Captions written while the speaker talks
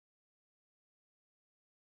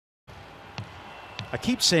I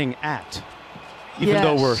keep saying at, even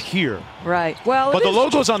though we're here. Right. Well, but the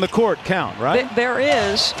logos on the court count, right? There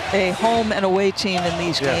is a home and away team in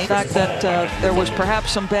these games. The fact that there was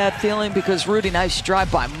perhaps some bad feeling because Rudy, nice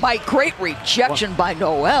drive by Mike. Great rejection by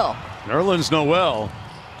Noel. Nerlens Noel,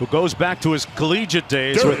 who goes back to his collegiate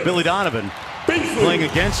days with Billy Donovan playing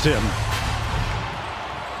against him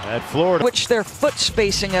at Florida. Which they're foot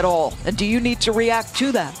spacing at all. And do you need to react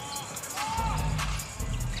to that?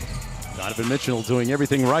 Donovan Mitchell doing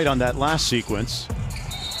everything right on that last sequence.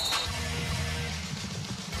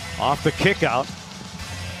 Off the kick out.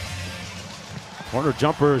 Corner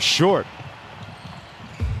jumper is short.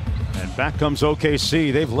 And back comes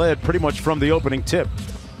OKC. They've led pretty much from the opening tip.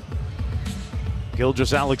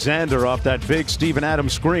 Gilgeous-Alexander off that big Steven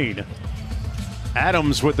Adams screen.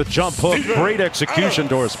 Adams with the jump hook. Great execution,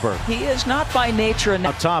 Dorsberg. He is not by nature.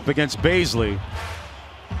 Up top against Bazley.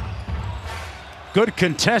 Good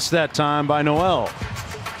contest that time by Noel.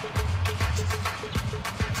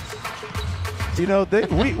 You know,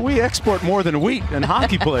 we export more than wheat and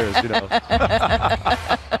hockey players, you know.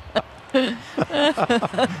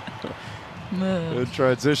 In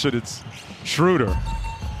transition, it's Schroeder.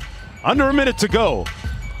 Under a minute to go.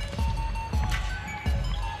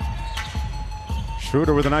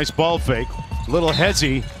 Schroeder with a nice ball fake. Little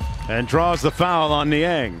hezzy and draws the foul on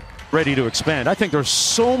Niang. Ready to expand. I think there's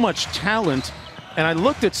so much talent. And I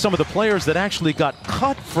looked at some of the players that actually got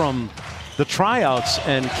cut from the tryouts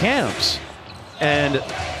and camps. And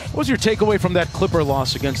what was your takeaway from that Clipper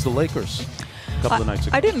loss against the Lakers a couple of nights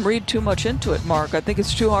ago? I didn't read too much into it, Mark. I think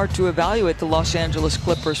it's too hard to evaluate the Los Angeles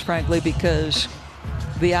Clippers, frankly, because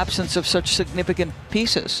the absence of such significant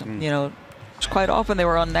pieces. You know, it's quite often they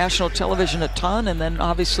were on national television a ton, and then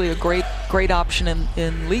obviously a great option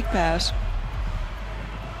in League Pass.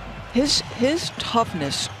 His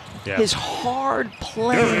toughness. His hard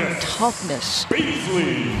playing toughness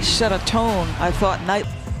set a tone, I thought, night.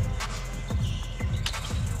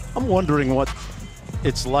 I'm wondering what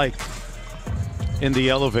it's like in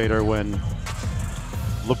the elevator when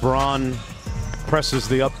LeBron presses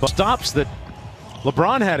the up stops that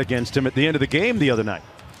LeBron had against him at the end of the game the other night.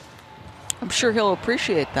 I'm sure he'll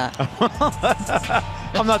appreciate that.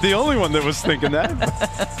 I'm not the only one that was thinking that.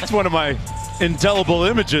 It's one of my indelible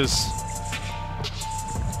images.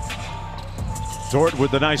 Dort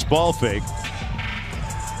with the nice ball fake.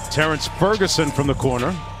 Terrence Ferguson from the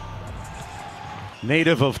corner.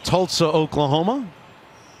 Native of Tulsa, Oklahoma.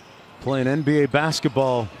 Playing NBA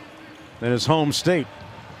basketball in his home state.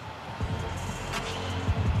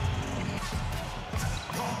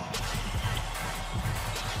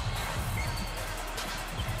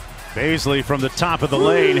 Bazley from the top of the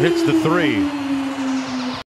lane hits the three.